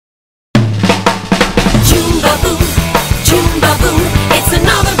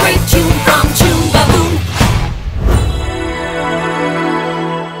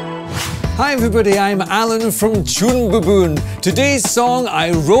everybody, I'm Alan from Choonbaboon. Today's song I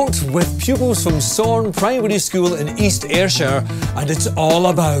wrote with pupils from Sorn Primary School in East Ayrshire, and it's all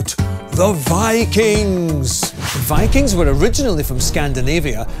about the Vikings. The Vikings were originally from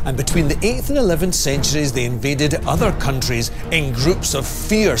Scandinavia, and between the 8th and 11th centuries they invaded other countries in groups of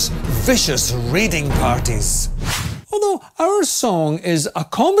fierce, vicious raiding parties. Although our song is a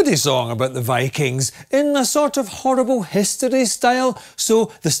comedy song about the Vikings in a sort of horrible history style,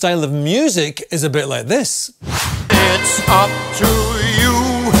 so the style of music is a bit like this. It's up to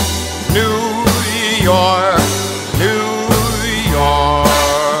you, New York, New York.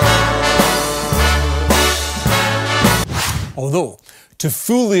 Although, to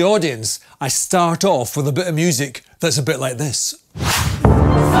fool the audience, I start off with a bit of music that's a bit like this.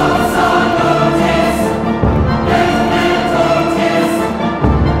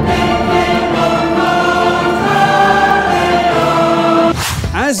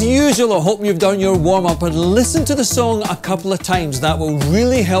 As usual, I hope you've done your warm-up and listened to the song a couple of times. That will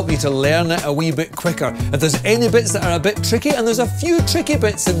really help you to learn it a wee bit quicker. If there's any bits that are a bit tricky, and there's a few tricky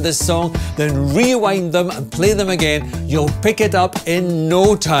bits in this song, then rewind them and play them again. You'll pick it up in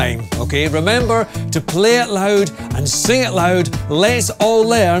no time. Okay, remember to play it loud and sing it loud. Let's all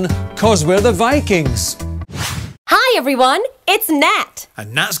learn, 'cause we're the Vikings. Hi everyone, it's Nat.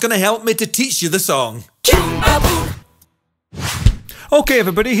 And Nat's going to help me to teach you the song. Choonbaboon. Okay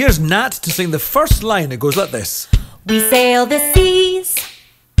everybody, here's Nat to sing the first line. It goes like this. We sail the seas,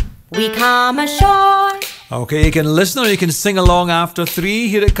 we come ashore. Okay, you can listen or you can sing along after three.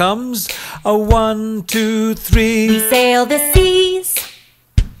 Here it comes. A 1, 2, 3. We sail the seas,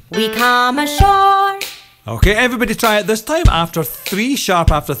 we come ashore. Okay, everybody try it this time. After three,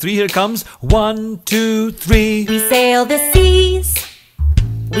 sharp after three. Here it comes. 1, 2, 3. We sail the seas,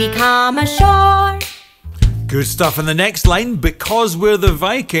 we come ashore. Good stuff. In the next line, because we're the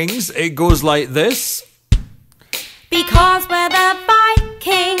Vikings, it goes like this. Because we're the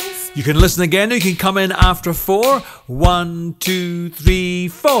Vikings. You can listen again or you can come in after 4. 1, 2, 3,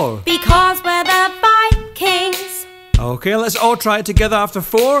 4. Because we're the Vikings. Okay, let's all try it together after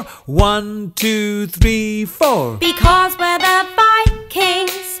 4. 1, 2, 3, 4. Because we're the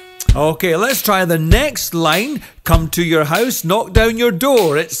Vikings. Okay, let's try the next line. Come to your house, knock down your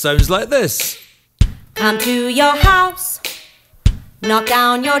door. It sounds like this. Come to your house, knock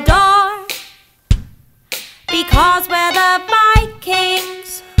down your door. Because we're the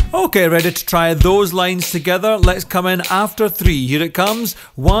Vikings. Okay, ready to try those lines together? Let's come in after 3. Here it comes.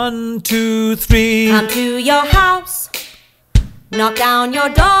 1, 2, 3. Come to your house, knock down your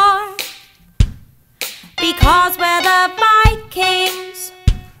door. Because we're the Vikings.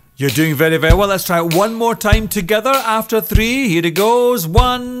 You're doing very, very well. Let's try it one more time together after 3. Here it goes.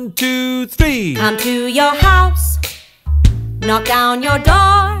 1, 2, 3. Come to your house, knock down your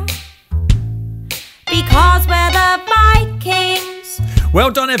door. Because we're the Vikings. Well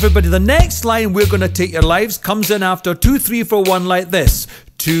done, everybody. The next line, we're going to take your lives, comes in after 2, 3, 4, 1 like this.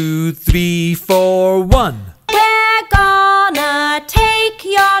 2, 3, 4, 1. We're gonna take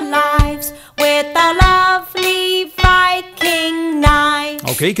your lives with a lovely Viking knife.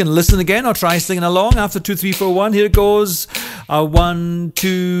 Okay, you can listen again or try singing along after 2, 3, 4, 1. Here it goes. 1,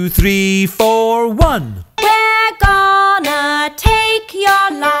 2, 3, 4, 1. We're gonna take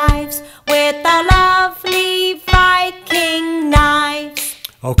your lives with a lovely Viking knives.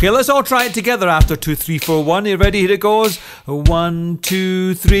 Okay, let's all try it together after 2, 3, 4, 1. You ready? Here it goes. 1,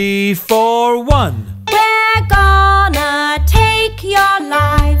 2, 3, 4, 1. We're gonna take your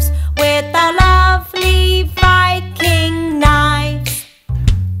lives with a lovely Viking knives.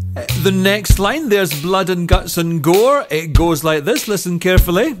 The next line, there's blood and guts and gore. It goes like this. Listen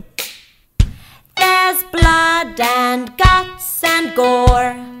carefully. There's blood and guts and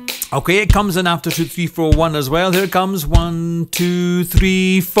gore. Okay, it comes in after 2, 3, 4, 1 as well. Here it comes. 1, 2,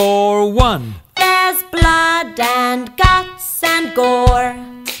 3, 4, 1. There's blood and guts and gore.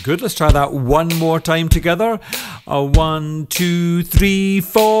 Good, let's try that one more time together. 1, 2, 3,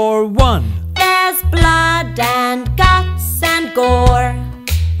 4, 1. There's blood and guts and gore.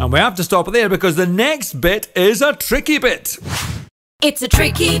 And we have to stop there because the next bit is a tricky bit. It's a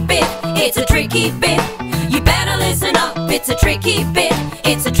tricky bit, it's a tricky bit. You better listen up, it's a tricky bit,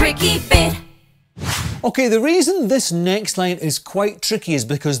 it's a tricky bit. Okay, the reason this next line is quite tricky is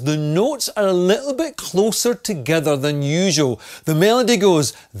because the notes are a little bit closer together than usual. The melody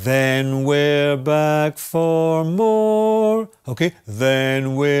goes, then we're back for more. Okay,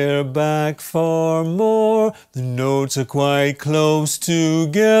 then we're back for more. The notes are quite close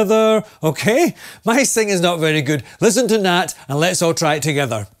together. Okay, my singing is not very good. Listen to Nat and let's all try it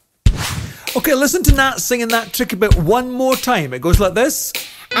together. Okay, listen to Nat singing that tricky bit one more time. It goes like this.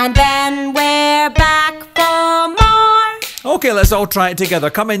 and then we're back for more. Okay, let's all try it together.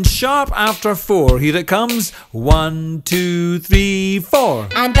 Come in sharp after 4. Here it comes. 1, 2, 3, 4.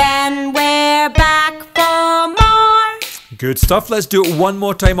 And then we're back for more. Good stuff. Let's do it one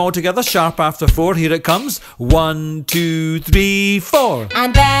more time all together. Sharp after 4. Here it comes. 1, 2, 3, 4.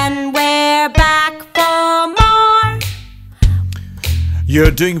 And then we're back for more. You're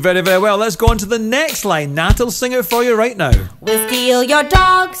doing very, very well. Let's go on to the next line. Nat will sing it for you right now. We'll steal your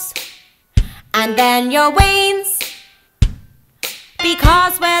dogs and then your wains,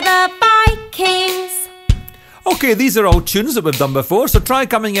 because we're the Vikings. Okay, these are all tunes that we've done before, so try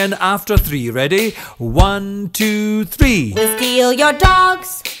coming in after 3. Ready? 1, 2, 3. We'll steal your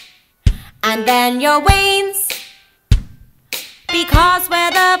dogs and then your wains, because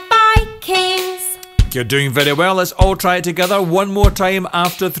we're the Vikings. You're doing very well. Let's all try it together one more time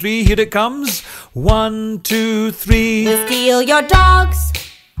after 3. Here it comes. 1, 2, 3. We'll steal your dogs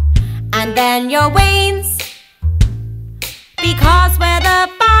and then your wains, because we're the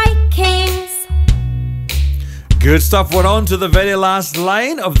Vikings. Good stuff. We're on to the very last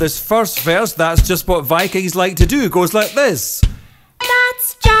line of this first verse. That's just what Vikings like to do. It goes like this.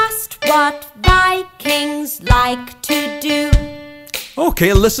 That's just what Vikings like to do.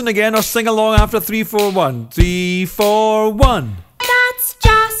 Okay, listen again or sing along after 3, 4, 1. 3, 4, 1. That's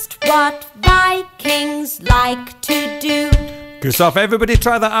just what Vikings like to do. Good stuff. Everybody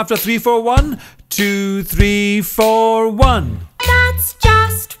try that after 3, 4, 1. 2, 3, 4, 1. That's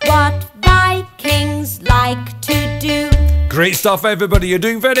just what Vikings like to do. Great stuff, everybody. You're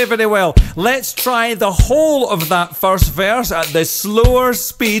doing very, very well. Let's try the whole of that first verse at the slower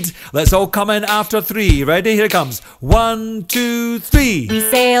speed. Let's all come in after 3. Ready? Here it comes. 1, 2, 3. We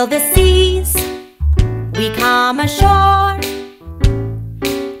sail the seas, we come ashore,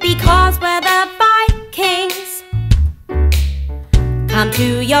 because we're the Vikings. Come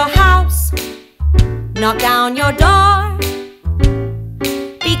to your house, knock down your door,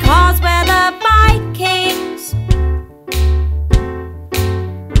 because we're the Vikings.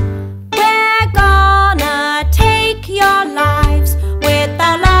 We're gonna take your lives with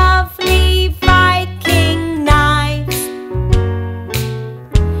our lovely Viking knives.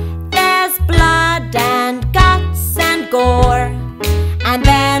 There's blood and guts and gore, and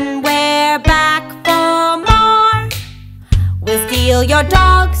then we're back for more. We'll steal your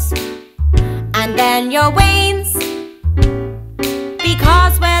dogs and then your wains,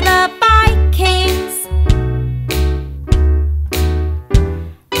 because we're the Vikings.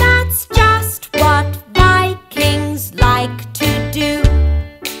 That's just what Vikings like to do.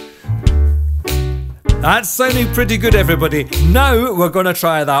 That's sounding pretty good, everybody. Now we're going to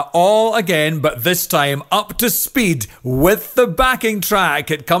try that all again, but this time up to speed with the backing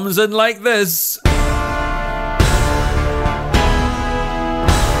track. It comes in like this.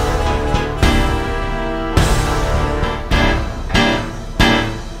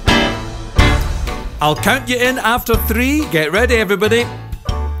 I'll count you in after 3. Get ready, everybody.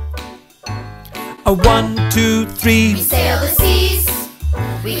 1, 2, 3. We sail the seas,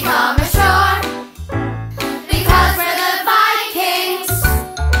 we come ashore, because we're the Vikings.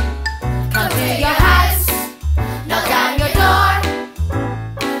 Come to your house, knock down your door,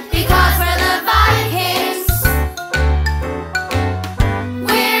 because we're the Vikings.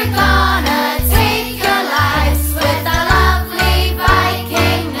 We're gonna take your lives with our lovely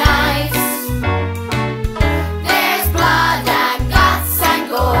Viking knives. There's blood and guts and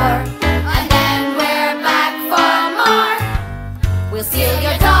gore, and then we're back for more. We'll steal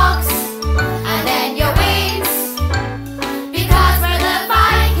your dogs and then your wings, because we're the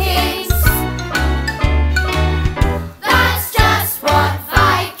Vikings. That's just what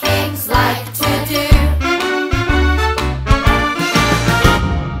Vikings like to do.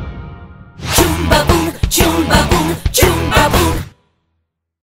 Choonbaboon, choonbaboon, choonbaboon.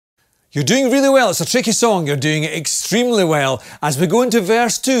 You're doing really well. It's a tricky song. You're doing it extremely well. As we go into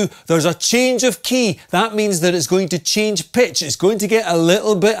verse 2, there's a change of key. That means that it's going to change pitch. It's going to get a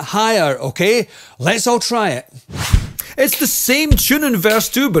little bit higher, okay? Let's all try it. It's the same tune in verse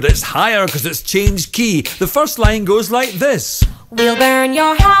 2, but it's higher because it's changed key. The first line goes like this. We'll burn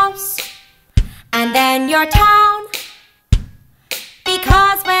your house and then your town,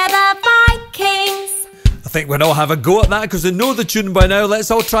 because we're the Vikings. I think we'll all have a go at that because they know the tune by now. Let's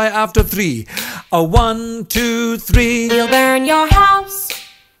all try it after 3. 1, 2, 3. We'll burn your house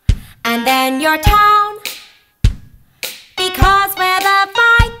and then your town, because we're the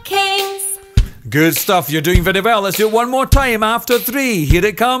Vikings. Good stuff. You're doing very well. Let's do it one more time after 3. Here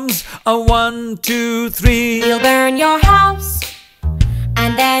it comes. 1, 2, 3. We'll burn your house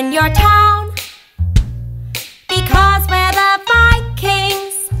and then your town, because we're the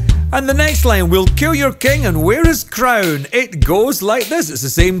Vikings. And the next line, we'll kill your king and wear his crown. It goes like this. It's the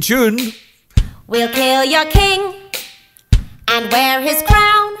same tune. We'll kill your king and wear his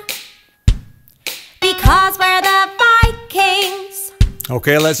crown, because we're the Vikings.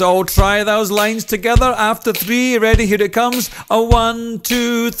 Okay, let's all try those lines together. After 3, ready? Here it comes. A 1,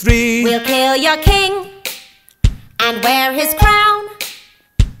 2, 3. We'll kill your king and wear his crown,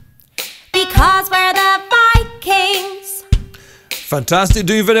 because we're the Vikings. Fantastic,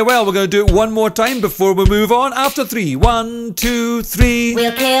 doing very well. We're going to do it one more time before we move on. After 3, 1, 2, 3.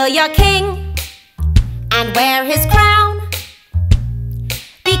 We'll kill your king and wear his crown,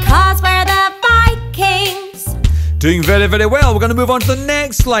 because we're the Vikings. Doing very, very well. We're going to move on to the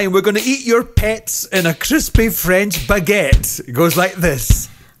next line. We're going to eat your pets in a crispy French baguette. It goes like this.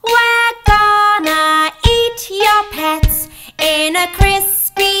 We're gonna eat your pets in a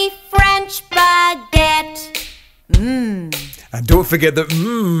crispy French baguette. And don't forget the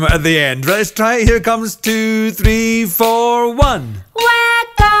at the end. Let's try it. Here comes 2, 3, 4, 1. We're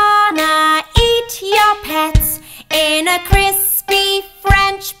gonna eat your pets in a crispy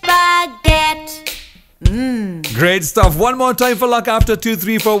French baguette. Great stuff. One more time for luck after 2,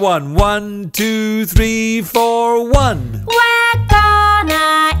 3, 4, 1. 1, 2, 3, 4, 1. We're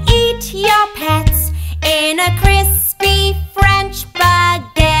gonna eat your pets in a crispy French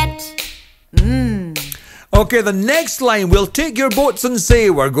baguette. Okay, the next line. We'll take your boats and say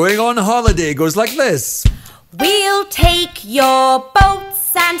we're going on holiday. It goes like this. We'll take your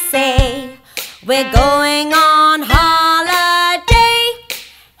boats and say we're going on holiday.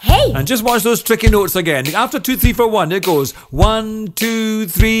 Hey! And just watch those tricky notes again. After 2, 3, 4, 1, it goes 1, 2,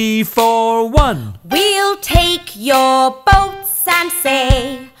 3, 4, 1. We'll take your boats and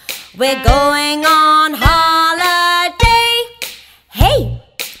say we're going on holiday. Hey!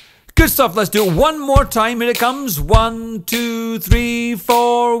 Good stuff. Let's do it one more time. Here it comes. 1, 2, 3,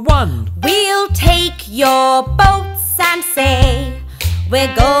 4, 1. We'll take your boats and say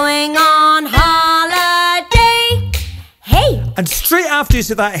we're going on holiday. Hey! And straight after you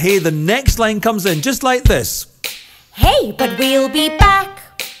say that, hey, the next line comes in just like this. Hey, but we'll be back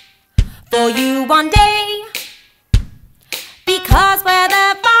for you one day, because we're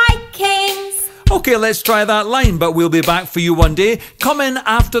the Vikings. Okay, let's try that line, but we'll be back for you one day. Come in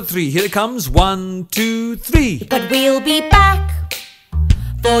after 3. Here it comes. 1, 2, 3. But we'll be back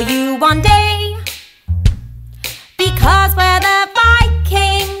for you one day, because we're the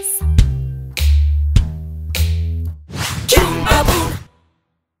Vikings. Choonbaboon.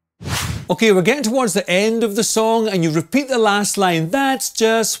 Okay, we're getting towards the end of the song and you repeat the last line. That's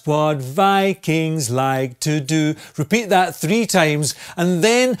just what Vikings like to do. Repeat that 3 times and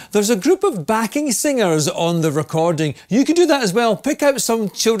then there's a group of backing singers on the recording. You can do that as well. Pick out some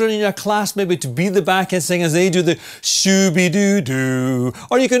children in your class maybe to be the backing singers. They do the shooby-doo-doo.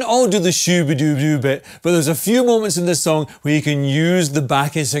 Or you can all do the shooby-doo-doo bit. But there's a few moments in this song where you can use the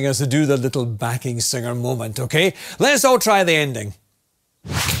backing singers to do the little backing singer moment, okay? Let's all try the ending.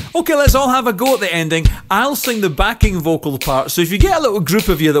 Okay, let's all have a go at the ending. I'll sing the backing vocal part, so if you get a little group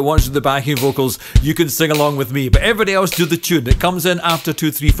of you that wants to do the backing vocals, you can sing along with me, but everybody else do the tune. It comes in after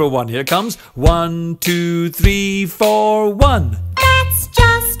 2, 3, 4, 1. Here it comes. 1, 2, 3, 4, 1. That's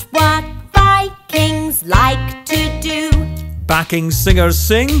just what Vikings like to do. Backing singers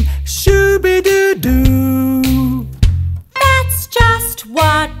sing shooby-doo-doo. That's just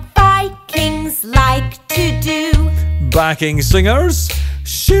what Vikings like to do. Backing singers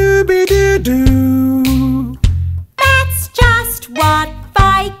shooby-doo-doo. That's just what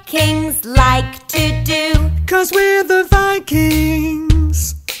Vikings like to do. 'Cause we're the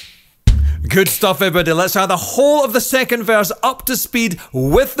Vikings. Good stuff, everybody. Let's have the whole of the second verse up to speed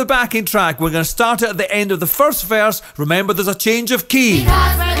with the backing track. We're going to start it at the end of the first verse. Remember, there's a change of key.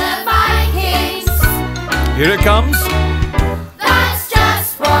 Because we're the Vikings. Here it comes. That's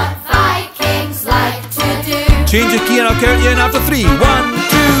just what Vikings like to do. Change of key and I'll count you in after 3. 1, 2,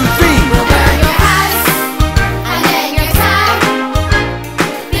 3. We'll burn your house and then your town.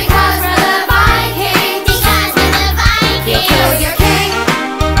 Because we're the Vikings. Because we're the Vikings. We'll kill your king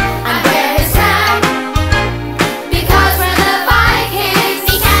and wear his crown. Because we're the Vikings.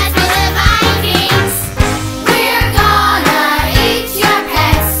 Because we're the Vikings. We're gonna eat your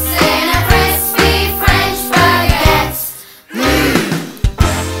pets in a crispy French baguette.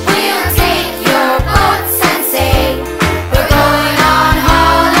 We'll take your boats and say we're going on holiday.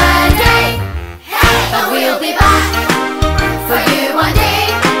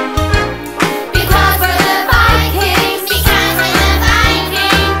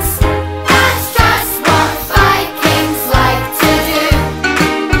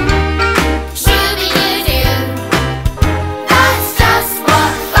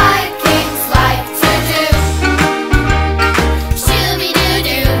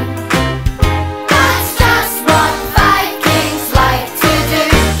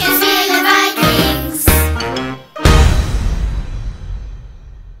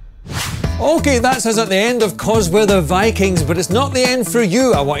 That's us at the end of 'Cause We're the Vikings, but it's not the end for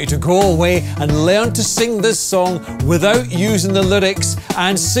you. I want you to go away and learn to sing this song without using the lyrics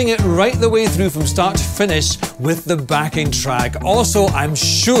and sing it right the way through from start to finish with the backing track. Also, I'm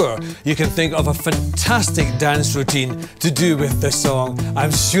sure you can think of a fantastic dance routine to do with this song.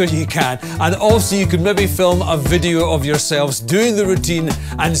 I'm sure you can. And also you can maybe film a video of yourselves doing the routine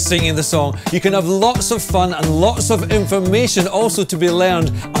and singing the song. You can have lots of fun and lots of information also to be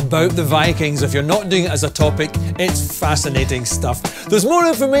learned about the Vikings. If you're not doing it as a topic, it's fascinating stuff. There's more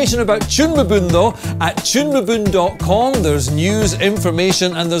information about Choonbaboon though at choonbaboon.com. There's news,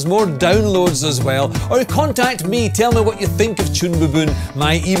 information, and there's more downloads as well. Or contact me, tell me what you think of Choonbaboon.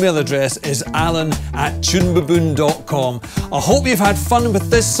 My email address is alan@choonbaboon.com. I hope you've had fun with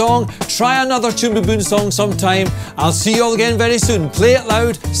this song. Try another Choonbaboon song sometime. I'll see you all again very soon. Play it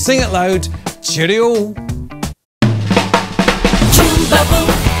loud, sing it loud. Cheerio!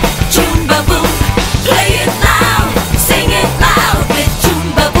 Choonbaboon.